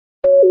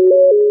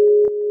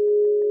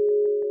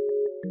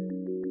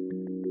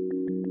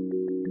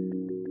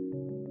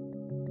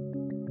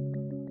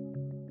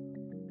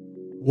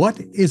What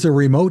is a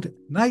remote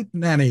night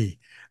nanny?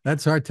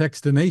 That's our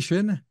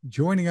Techstination.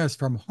 Joining us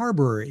from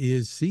Harbor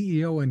is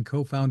CEO and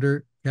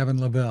co-founder Kevin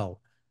Lavelle.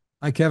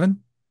 Hi, Kevin.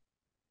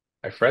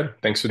 Hi, Fred.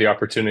 Thanks for the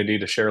opportunity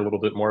to share a little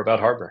bit more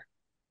about Harbor.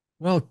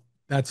 Well,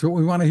 that's what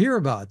we want to hear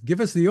about. Give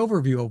us the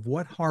overview of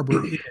what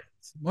Harbor is,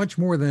 much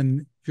more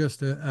than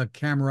just a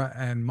camera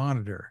and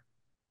monitor.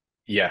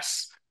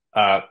 Yes,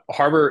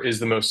 Harbor is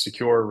the most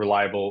secure,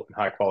 reliable, and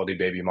high-quality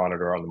baby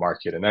monitor on the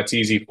market, and that's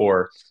easy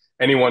for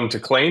anyone to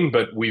claim,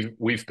 but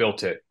we've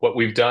built it. What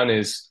we've done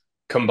is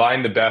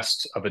combine the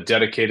best of a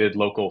dedicated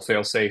local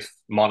fail-safe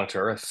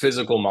monitor, a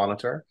physical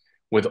monitor,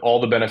 with all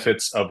the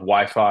benefits of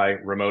Wi-Fi,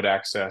 remote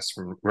access,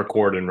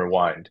 record and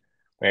rewind.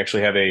 We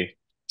actually have a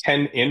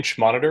 10-inch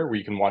monitor where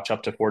you can watch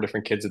up to four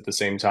different kids at the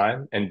same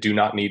time and do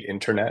not need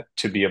internet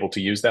to be able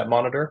to use that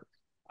monitor.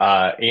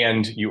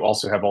 And you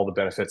also have all the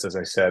benefits, as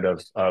I said,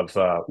 of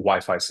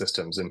Wi-Fi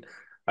systems. And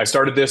I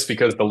started this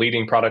because the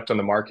leading product on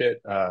the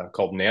market,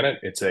 called Nanit,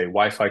 it's a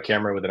Wi-Fi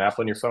camera with an app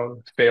on your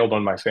phone, failed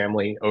on my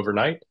family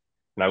overnight.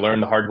 And I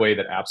learned the hard way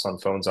that apps on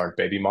phones aren't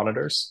baby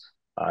monitors.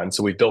 And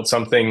so we built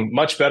something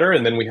much better.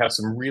 And then we have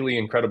some really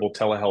incredible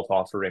telehealth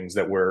offerings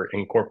that we're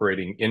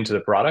incorporating into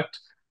the product,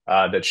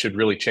 that should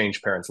really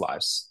change parents'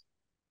 lives.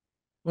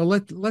 Well,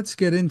 let's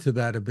get into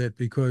that a bit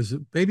because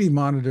baby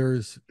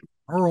monitors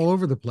are all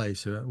over the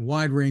place. A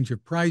wide range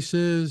of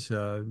prices.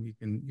 You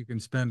can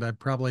spend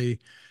probably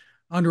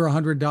under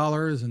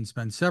 $100 and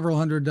spend several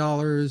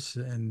 $100s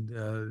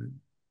and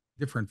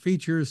different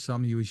features.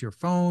 Some use your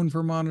phone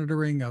for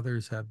monitoring,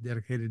 others have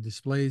dedicated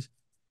displays.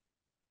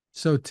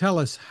 So tell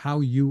us how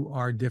you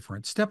are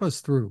different. Step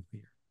us through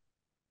here.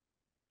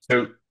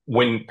 So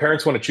when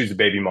parents want to choose a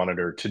baby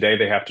monitor, today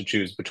they have to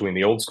choose between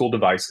the old school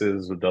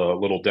devices with the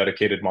little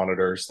dedicated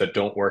monitors that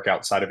don't work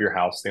outside of your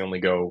house. They only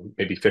go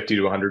maybe 50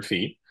 to 100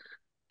 feet,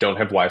 don't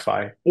have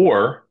Wi-Fi,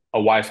 or a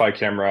Wi-Fi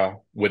camera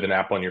with an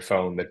app on your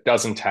phone that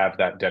doesn't have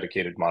that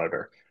dedicated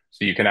monitor.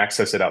 So you can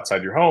access it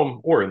outside your home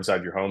or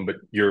inside your home, but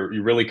you're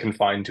really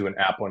confined to an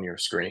app on your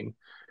screen.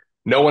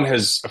 No one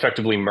has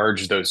effectively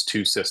merged those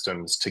two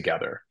systems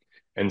together.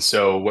 And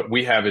so what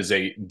we have is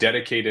a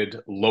dedicated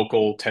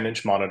local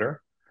 10-inch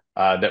monitor,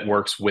 that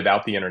works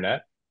without the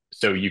internet.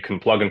 So you can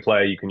plug and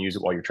play, you can use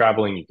it while you're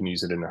traveling, you can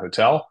use it in a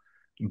hotel,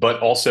 but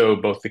also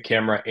both the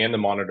camera and the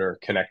monitor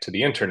connect to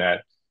the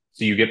internet.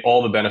 So you get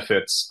all the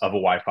benefits of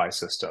a Wi-Fi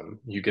system.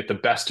 You get the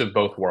best of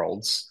both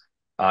worlds,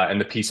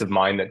 and the peace of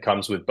mind that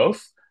comes with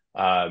both,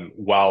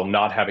 while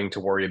not having to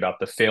worry about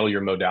the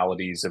failure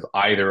modalities of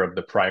either of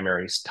the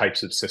primary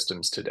types of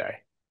systems today.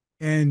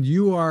 And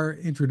you are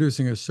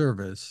introducing a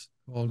service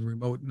called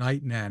Remote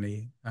Night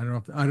Nanny. I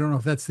don't know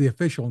if that's the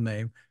official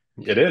name.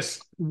 It is.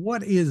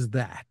 What is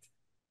that?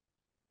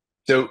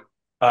 So,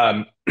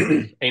 a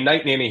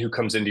night nanny who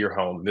comes into your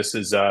home, this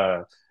is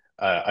a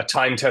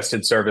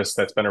time-tested service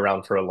that's been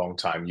around for a long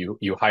time.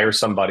 You hire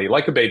somebody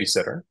like a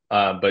babysitter,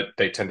 but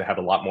they tend to have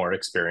a lot more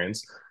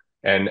experience,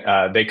 and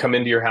they come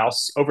into your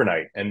house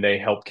overnight and they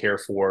help care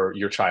for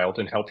your child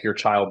and help your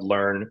child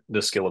learn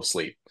the skill of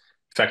sleep.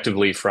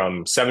 Effectively,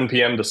 from 7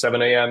 p.m. to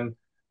 7 a.m.,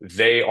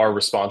 they are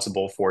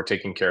responsible for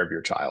taking care of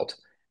your child.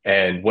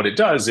 And what it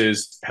does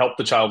is help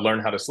the child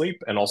learn how to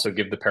sleep and also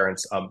give the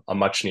parents a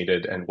much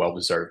needed and well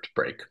deserved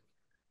break.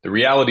 The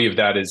reality of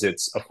that is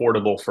it's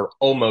affordable for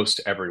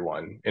almost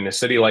everyone. In a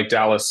city like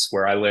Dallas,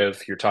 where I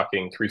live, you're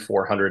talking 300,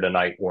 400 a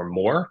night or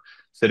more.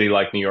 City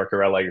like New York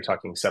or LA, you're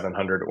talking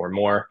 700 or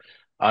more.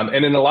 And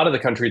in a lot of the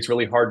country, it's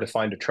really hard to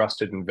find a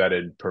trusted and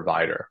vetted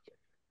provider.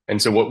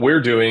 And so what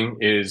we're doing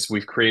is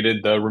we've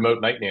created the remote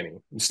night nanny.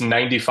 It's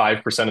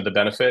 95% of the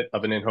benefit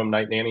of an in-home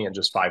night nanny and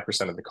just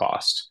 5% of the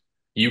cost.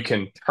 You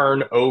can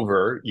turn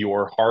over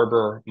your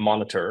Harbor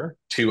monitor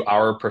to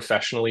our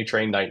professionally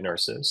trained night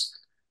nurses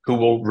who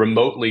will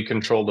remotely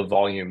control the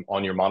volume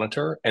on your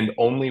monitor and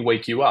only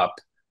wake you up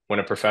when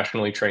a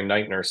professionally trained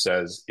night nurse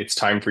says it's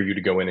time for you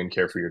to go in and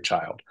care for your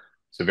child.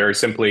 So very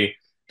simply,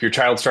 if your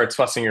child starts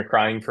fussing or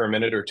crying for a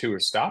minute or two or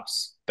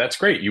stops, that's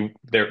great.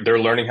 They're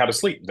learning how to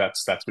sleep.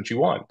 That's what you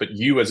want. But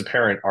you as a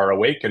parent are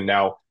awake and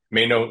now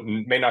may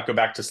not go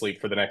back to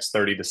sleep for the next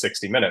 30 to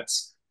 60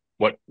 minutes.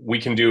 What we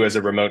can do as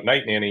a remote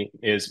night nanny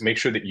is make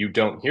sure that you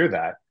don't hear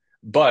that.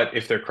 But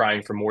if they're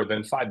crying for more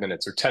than 5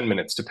 minutes or 10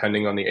 minutes,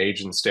 depending on the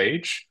age and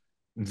stage,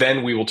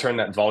 then we will turn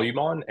that volume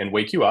on and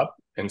wake you up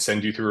and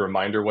send you through a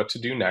reminder what to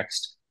do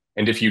next.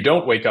 And if you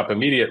don't wake up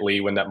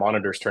immediately when that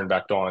monitor's turned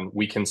back on,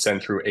 we can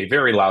send through a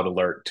very loud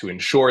alert to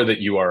ensure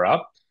that you are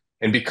up.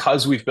 And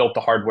because we've built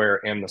the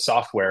hardware and the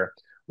software,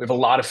 we have a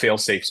lot of fail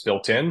safes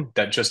built in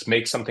that just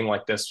make something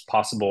like this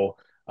possible,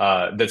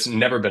 that's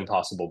never been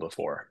possible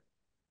before.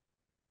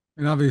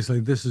 And obviously,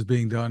 this is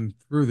being done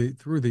through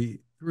the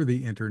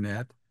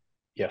internet.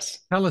 Yes.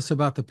 Tell us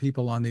about the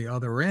people on the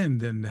other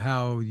end and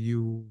how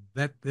you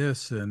vet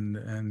this,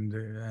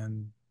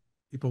 and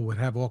people would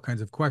have all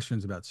kinds of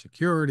questions about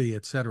security,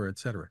 et cetera, et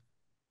cetera.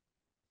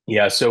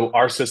 Yeah, so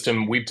our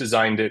system, we've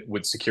designed it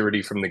with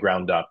security from the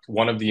ground up.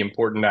 One of the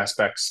important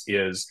aspects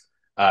is,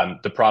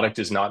 the product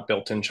is not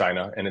built in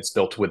China and it's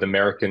built with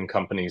American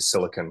companies'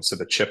 silicon. So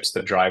the chips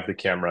that drive the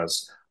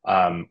cameras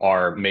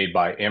are made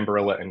by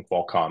Ambarella and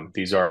Qualcomm.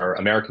 These are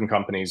American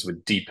companies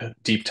with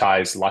deep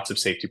ties, lots of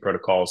safety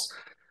protocols.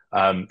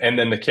 And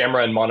then the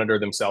camera and monitor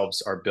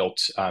themselves are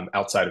built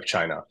outside of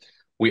China.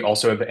 We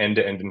also have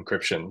end-to-end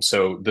encryption.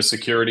 So the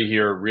security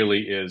here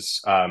really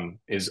is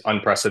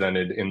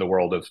unprecedented in the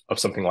world of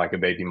something like a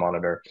baby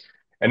monitor.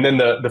 And then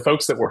the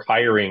folks that we're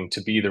hiring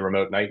to be the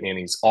remote night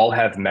nannies all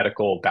have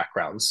medical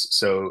backgrounds.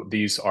 So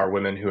these are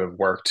women who have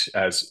worked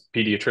as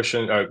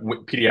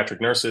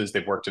pediatric nurses.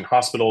 They've worked in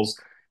hospitals,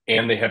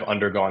 and they have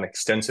undergone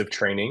extensive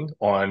training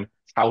on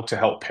how to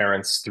help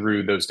parents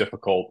through those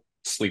difficult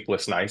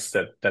sleepless nights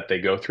that they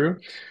go through.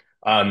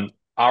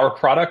 Our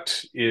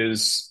product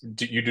is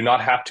you do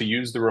not have to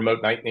use the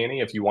remote night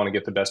nanny. If you want to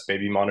get the best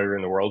baby monitor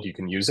in the world, you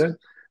can use it.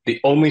 The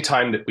only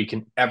time that we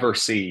can ever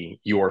see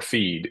your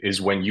feed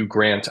is when you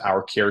grant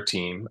our care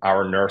team,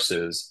 our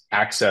nurses,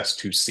 access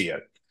to see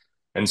it.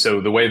 And so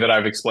the way that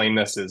I've explained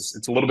this is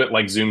it's a little bit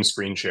like Zoom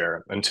screen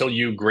share. Until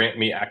you grant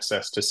me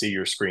access to see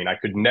your screen, I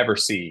could never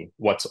see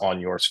what's on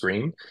your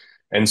screen.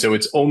 And so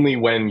it's only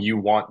when you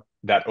want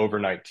that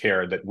overnight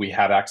care that we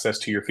have access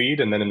to your feed.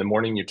 And then in the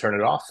morning, you turn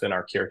it off and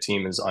our care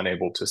team is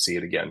unable to see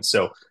it again.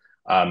 So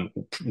um,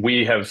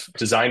 we have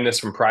designed this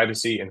from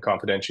privacy and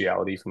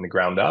confidentiality from the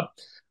ground up,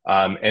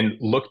 and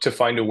look to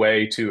find a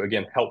way to,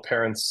 again, help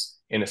parents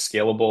in a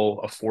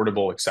scalable,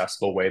 affordable,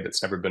 accessible way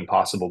that's never been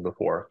possible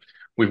before.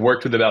 We've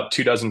worked with about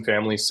 24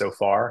 families so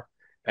far,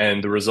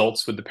 and the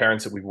results with the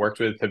parents that we've worked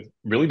with have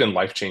really been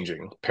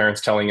life-changing. Parents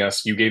telling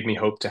us, you gave me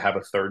hope to have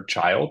a third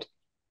child,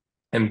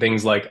 and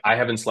things like, I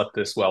haven't slept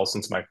this well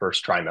since my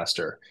first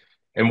trimester.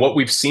 And what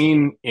we've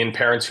seen in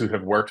parents who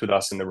have worked with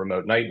us in the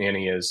remote night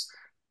nanny is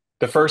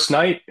the first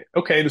night,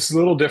 okay, this is a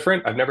little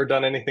different. I've never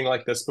done anything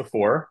like this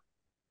before.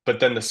 But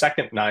then the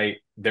second night,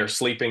 they're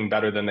sleeping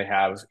better than they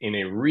have in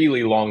a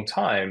really long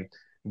time,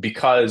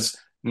 because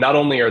not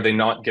only are they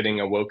not getting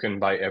awoken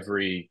by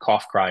every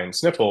cough, cry, and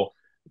sniffle,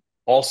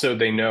 also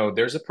they know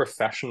there's a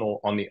professional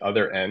on the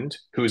other end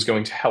who is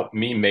going to help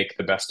me make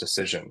the best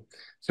decision.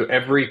 So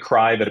every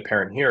cry that a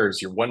parent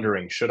hears, you're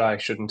wondering, should I,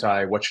 shouldn't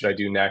I, what should I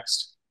do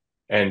next?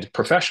 And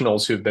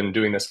professionals who've been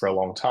doing this for a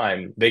long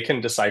time, they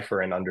can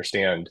decipher and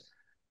understand,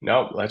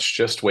 no, let's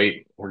just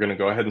wait. We're going to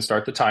go ahead and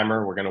start the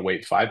timer. We're going to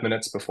wait 5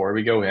 minutes before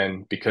we go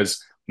in,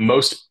 because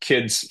most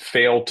kids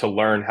fail to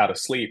learn how to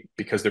sleep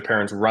because their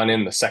parents run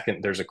in the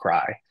second there's a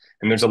cry.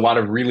 And there's a lot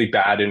of really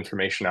bad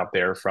information out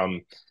there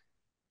from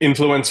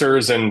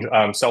influencers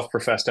and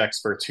self-professed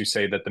experts who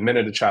say that the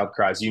minute a child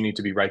cries, you need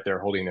to be right there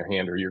holding their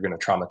hand, or you're going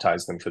to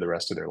traumatize them for the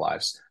rest of their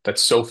lives.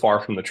 That's so far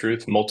from the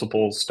truth.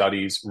 Multiple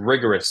studies,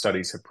 rigorous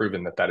studies, have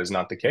proven that that is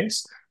not the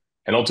case.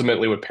 And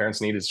ultimately, what parents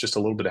need is just a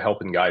little bit of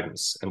help and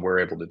guidance, and we're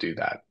able to do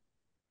that.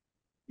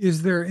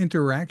 Is there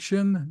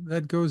interaction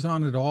that goes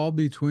on at all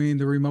between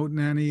the remote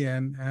nanny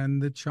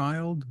and the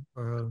child?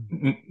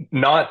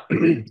 Not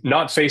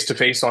not face to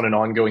face on an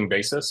ongoing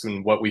basis.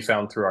 And what we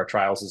found through our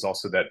trials is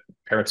also that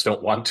parents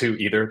don't want to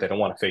either. They don't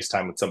want to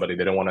FaceTime with somebody.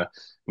 They don't want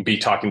to be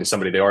talking to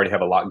somebody. They already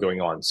have a lot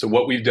going on. So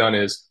what we've done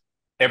is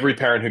every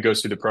parent who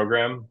goes through the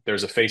program,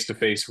 there's a face to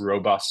face,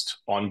 robust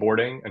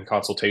onboarding and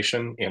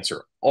consultation,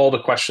 answer all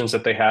the questions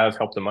that they have,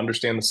 help them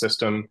understand the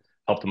system,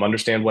 help them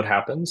understand what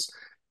happens.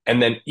 And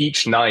then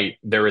each night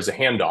there is a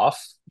handoff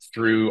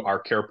through our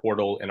care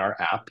portal and our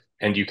app.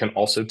 And you can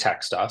also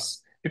text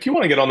us. If you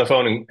want to get on the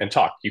phone and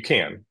talk, you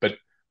can. But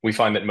we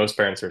find that most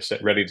parents are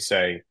ready to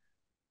say,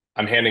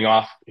 I'm handing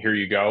off, here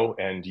you go.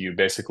 And you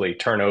basically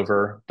turn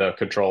over the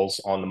controls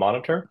on the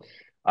monitor.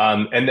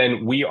 And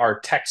then we are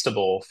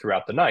textable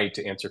throughout the night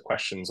to answer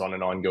questions on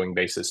an ongoing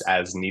basis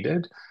as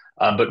needed.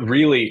 But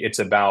really, it's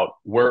about,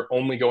 we're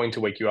only going to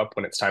wake you up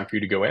when it's time for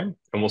you to go in,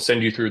 and we'll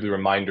send you through the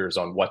reminders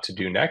on what to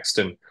do next.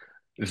 And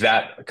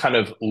that kind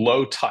of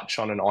low touch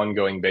on an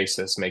ongoing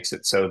basis makes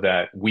it so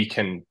that we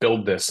can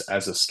build this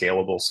as a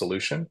scalable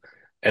solution,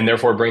 and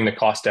therefore bring the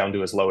cost down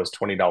to as low as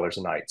 $20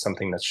 a night,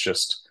 something that's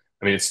just,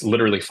 I mean, it's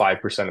literally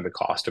 5% of the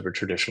cost of a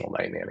traditional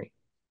night nanny.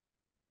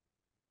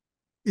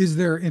 Is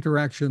there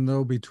interaction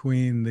though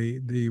between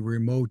the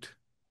remote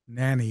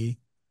nanny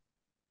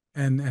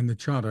and the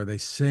child? Are they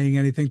saying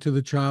anything to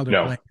the child or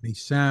No, playing any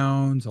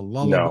sounds, a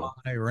lullaby,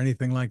 no, or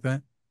anything like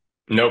that?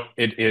 nope.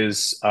 It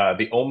is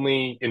the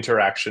only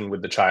interaction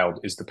with the child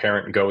is the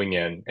parent going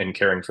in and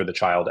caring for the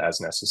child as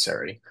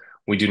necessary.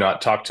 We do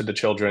not talk to the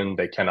children.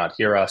 They cannot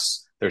hear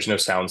us. There's no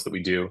sounds that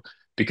we do,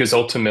 because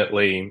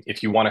ultimately,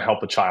 if you want to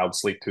help a child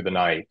sleep through the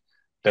night,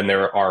 then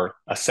there are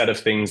a set of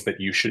things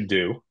that you should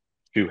do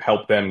to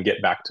help them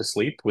get back to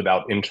sleep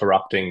without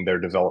interrupting their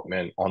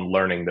development on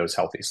learning those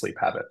healthy sleep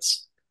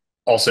habits.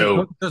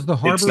 Also, Does the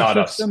it's harbor not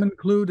us. system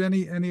include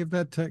any of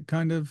that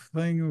kind of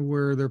thing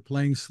where they're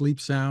playing sleep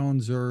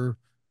sounds or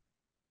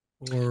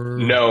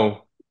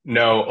No,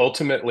 no.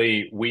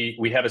 Ultimately,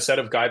 we have a set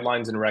of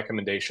guidelines and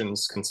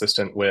recommendations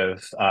consistent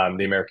with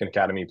the American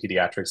Academy of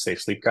Pediatrics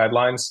Safe Sleep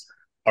Guidelines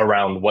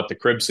around what the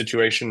crib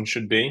situation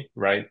should be,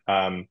 right?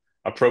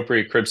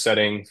 Appropriate crib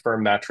setting,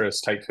 firm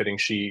mattress, tight fitting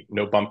sheet,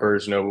 no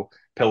bumpers, no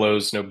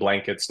pillows, no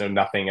blankets, no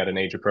nothing at an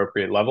age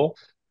appropriate level.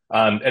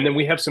 And then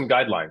we have some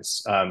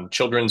guidelines.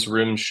 Children's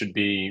rooms should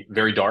be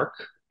very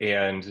dark,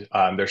 and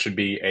there should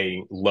be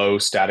a low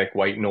static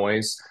white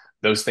noise.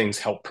 Those things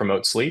help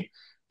promote sleep.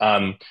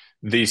 Um,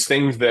 these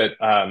things that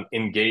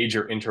engage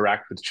or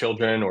interact with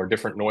children, or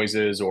different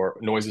noises, or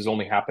noises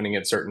only happening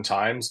at certain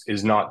times,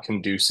 is not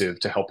conducive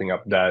to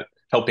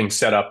helping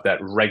set up that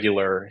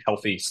regular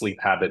healthy sleep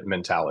habit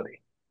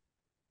mentality.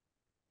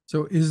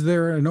 So is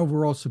there an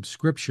overall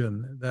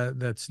subscription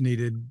that's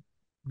needed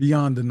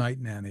beyond the night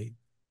nanny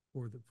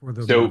for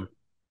the So month?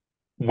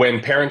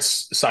 when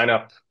parents sign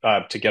up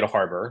to get a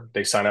Harbor,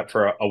 they sign up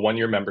for a 1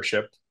 year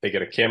membership. They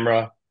get a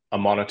camera, a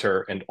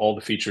monitor, and all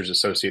the features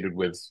associated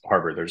with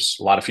Harbor. There's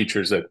a lot of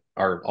features that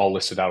are all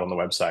listed out on the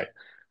website.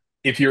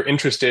 If you're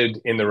interested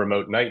in the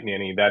Remote Night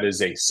Nanny, that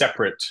is a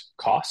separate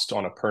cost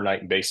on a per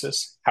night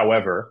basis.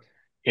 However,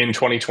 in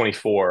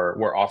 2024,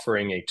 we're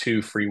offering a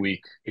 2 free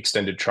week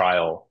extended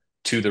trial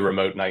to the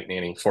Remote Night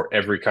Nanny for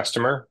every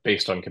customer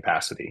based on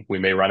capacity. We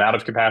may run out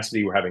of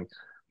capacity. We're having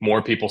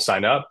more people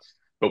sign up,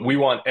 but we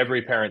want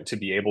every parent to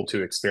be able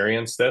to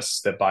experience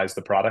this that buys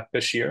the product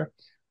this year.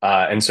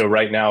 And so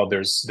right now,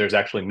 there's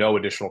actually no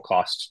additional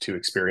cost to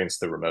experience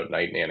the Remote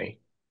Night Nanny.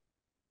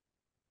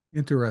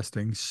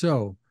 Interesting.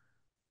 So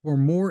for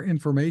more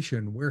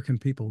information, where can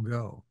people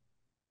go?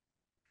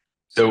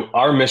 So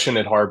our mission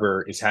at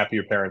Harbor is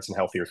happier parents and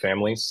healthier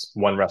families,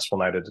 one restful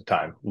night at a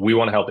time. We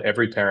want to help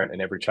every parent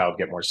and every child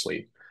get more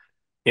sleep.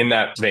 In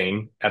that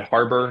vein, at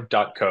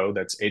harbor.co,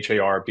 that's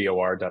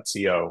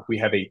harbor.co, we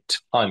have a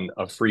ton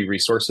of free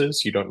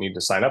resources. You don't need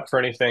to sign up for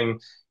anything.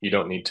 You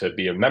don't need to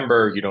be a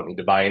member. You don't need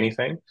to buy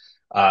anything.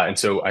 And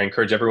so I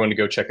encourage everyone to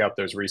go check out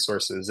those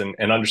resources and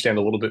understand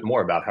a little bit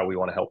more about how we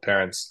want to help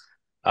parents.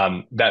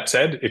 That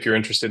said, if you're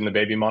interested in the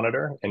baby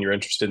monitor and you're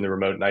interested in the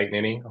Remote Night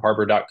Nanny,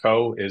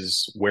 harbor.co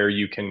is where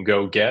you can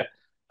go get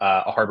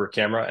a Harbor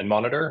camera and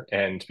monitor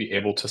and be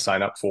able to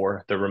sign up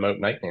for the Remote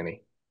Night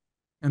Nanny.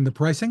 And the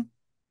pricing?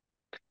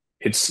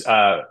 It's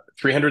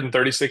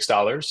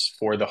 $336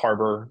 for the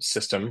Harbor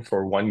system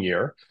for 1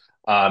 year.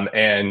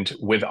 And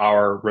with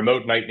our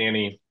Remote Night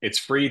Nanny, it's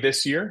free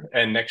this year.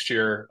 And next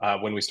year,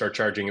 when we start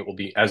charging, it will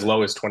be as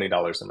low as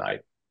 $20 a night.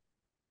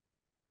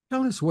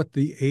 Tell us what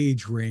the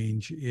age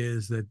range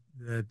is that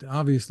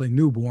obviously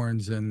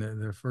newborns and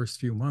their first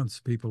few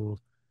months, people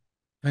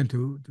tend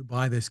to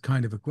buy this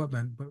kind of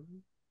equipment, but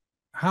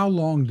how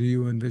long do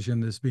you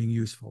envision this being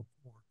useful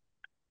for?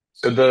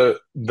 So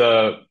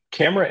the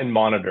camera and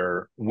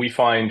monitor, we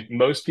find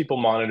most people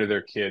monitor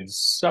their kids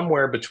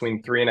somewhere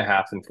between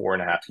 3.5 and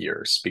 4.5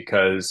 years,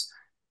 because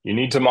you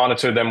need to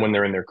monitor them when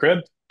they're in their crib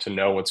to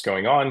know what's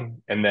going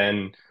on. And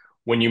then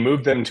when you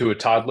move them to a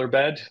toddler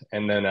bed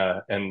and then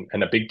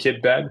a big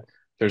kid bed,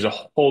 there's a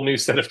whole new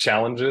set of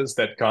challenges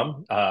that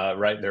come,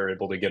 right? They're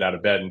able to get out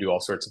of bed and do all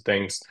sorts of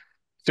things.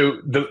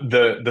 So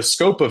the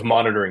scope of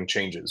monitoring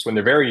changes. When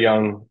they're very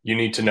young, you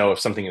need to know if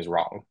something is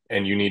wrong,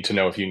 and you need to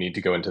know if you need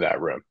to go into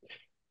that room.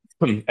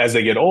 As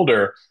they get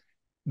older,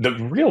 the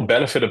real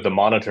benefit of the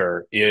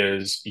monitor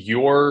is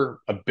your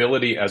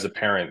ability as a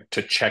parent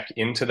to check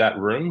into that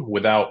room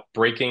without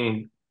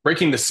breaking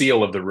the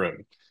seal of the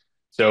room.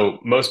 So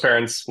most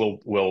parents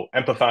will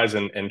empathize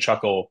and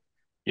chuckle.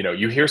 You know,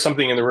 you hear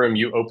something in the room,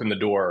 you open the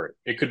door.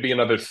 It could be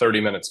another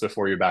 30 minutes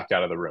before you're back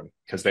out of the room,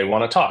 because they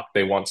want to talk.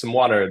 They want some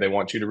water. They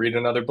want you to read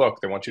another book.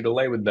 They want you to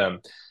lay with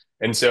them.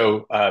 And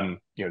so,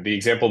 the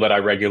example that I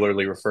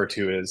regularly refer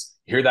to is,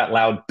 hear that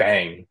loud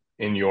bang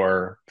in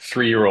your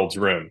 3-year-old's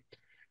room.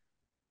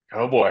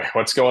 Oh boy,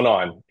 what's going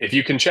on? If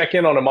you can check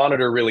in on a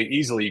monitor really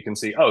easily, you can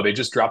see, oh, they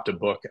just dropped a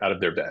book out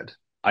of their bed.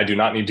 I do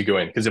not need to go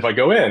in, because if I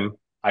go in,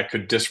 I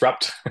could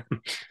disrupt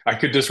I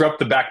could disrupt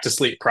the back to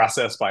sleep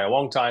process by a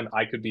long time.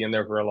 I could be in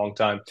there for a long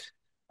time.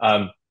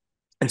 Um,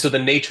 and so the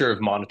nature of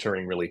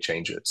monitoring really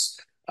changes.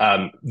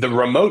 The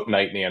Remote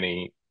Night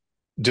Nanny,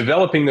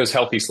 developing those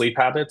healthy sleep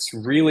habits,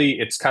 really,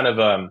 it's kind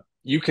of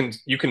you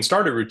can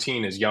start a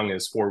routine as young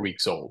as 4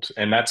 weeks old,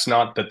 and that's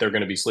not that they're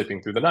going to be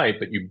sleeping through the night,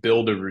 but you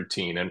build a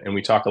routine, and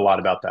we talk a lot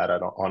about that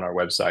on our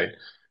website.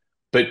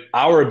 But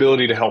our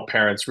ability to help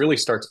parents really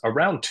starts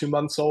around 2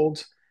 months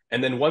old.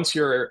 And then once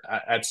you're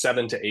at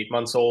 7 to 8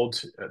 months old,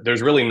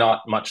 there's really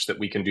not much that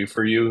we can do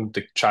for you.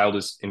 The child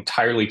is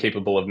entirely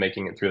capable of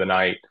making it through the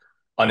night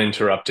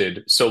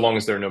uninterrupted, so long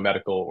as there are no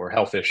medical or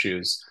health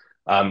issues.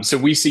 So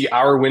we see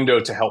our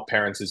window to help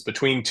parents is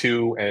between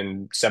 2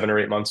 and 7 or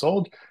 8 months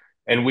old.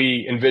 And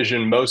we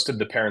envision most of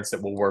the parents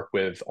that we'll work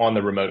with on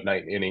the Remote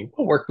Night Nanny,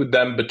 we'll work with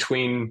them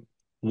between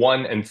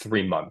 1 and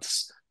 3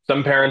 months.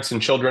 Some parents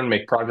and children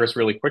make progress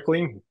really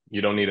quickly.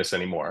 You don't need us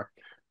anymore.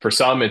 For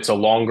some, it's a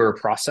longer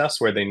process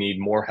where they need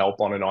more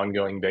help on an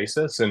ongoing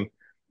basis. And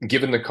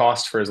given the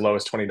cost for as low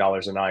as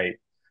 $20 a night,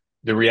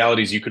 the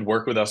reality is you could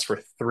work with us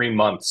for 3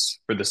 months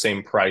for the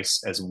same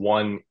price as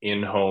one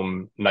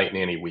in-home night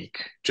nanny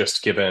week,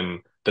 just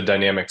given the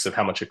dynamics of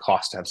how much it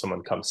costs to have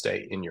someone come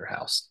stay in your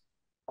house.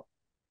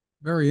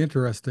 Very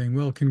interesting.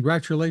 Well,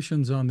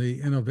 congratulations on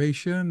the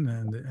innovation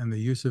and the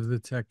use of the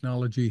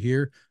technology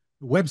here.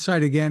 The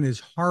website again is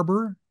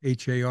Harbor,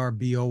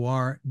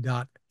 HARBOR.co.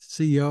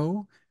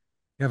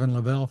 Kevin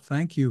Lavelle,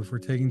 thank you for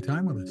taking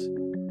time with us.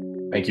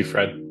 Thank you,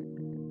 Fred.